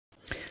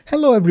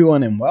Hello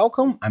everyone and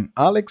welcome, I'm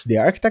Alex, the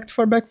architect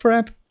for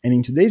Back4App, and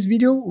in today's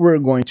video we're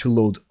going to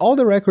load all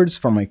the records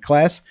from my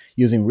class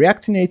using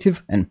React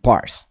Native and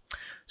Parse.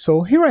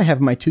 So here I have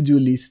my to-do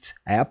list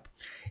app,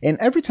 and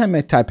every time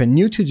I type a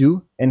new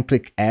to-do and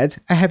click add,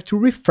 I have to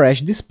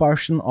refresh this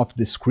portion of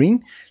the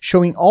screen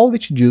showing all the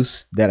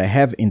to-dos that I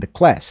have in the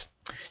class.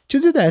 To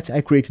do that, I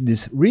created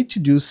this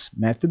read-to-dos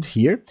method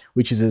here,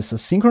 which is a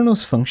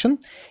synchronous function,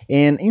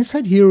 and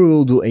inside here we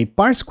will do a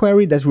parse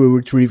query that will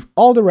retrieve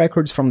all the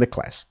records from the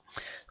class.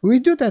 We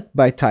do that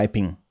by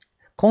typing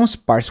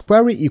const parse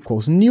query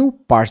equals new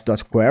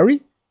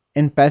parse.query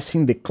and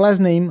passing the class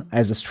name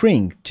as a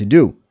string to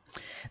do.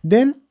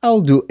 Then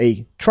I'll do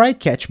a try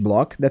catch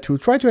block that will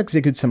try to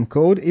execute some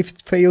code. If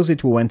it fails,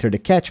 it will enter the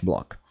catch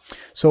block.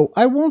 So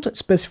I won't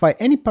specify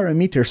any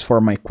parameters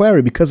for my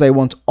query because I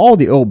want all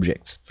the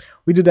objects.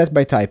 We do that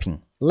by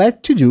typing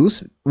let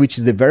todos, which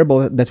is the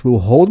variable that will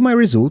hold my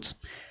results,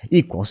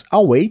 equals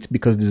await,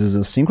 because this is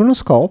a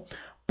synchronous call,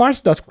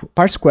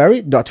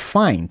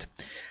 parseQuery.find.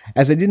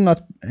 As I did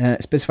not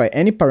specify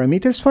any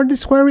parameters for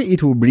this query,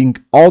 it will bring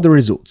all the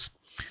results.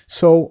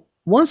 So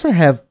once I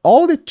have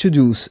all the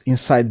to-dos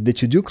inside the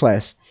to-do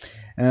class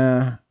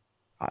assigned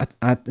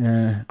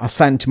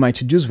to my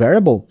to-dos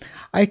variable,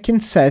 I can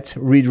set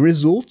read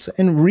results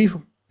and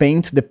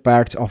repaint the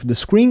part of the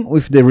screen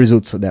with the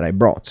results that I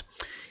brought.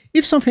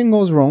 If something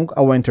goes wrong,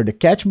 I'll enter the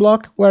catch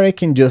block, where I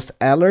can just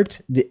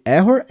alert the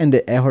error and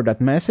the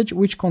error.message,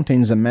 which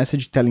contains a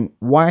message telling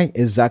why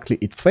exactly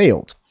it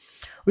failed.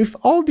 With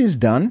all this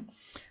done,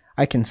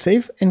 I can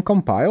save and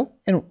compile,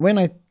 and when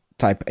I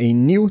type a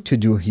new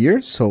to-do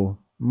here, so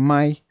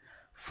my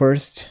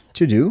first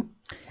to-do,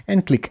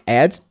 and click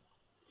add,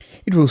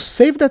 it will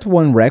save that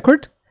one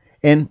record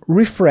and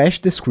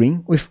refresh the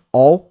screen with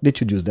all the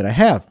to-dos that I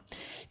have.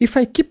 If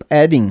I keep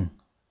adding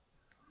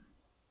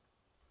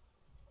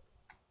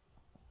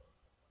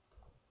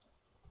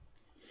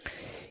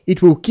it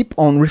will keep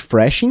on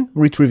refreshing,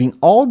 retrieving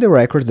all the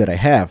records that I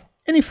have.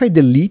 And if I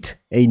delete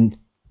a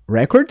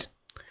record,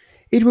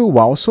 it will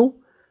also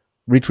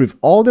retrieve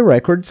all the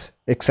records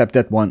except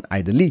that one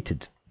I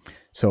deleted.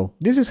 So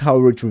this is how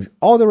I retrieve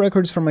all the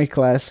records from my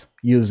class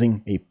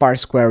using a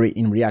parse query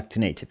in React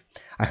Native.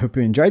 I hope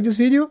you enjoyed this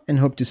video and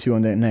hope to see you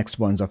on the next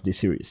ones of this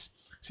series.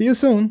 See you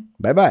soon.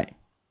 Bye bye.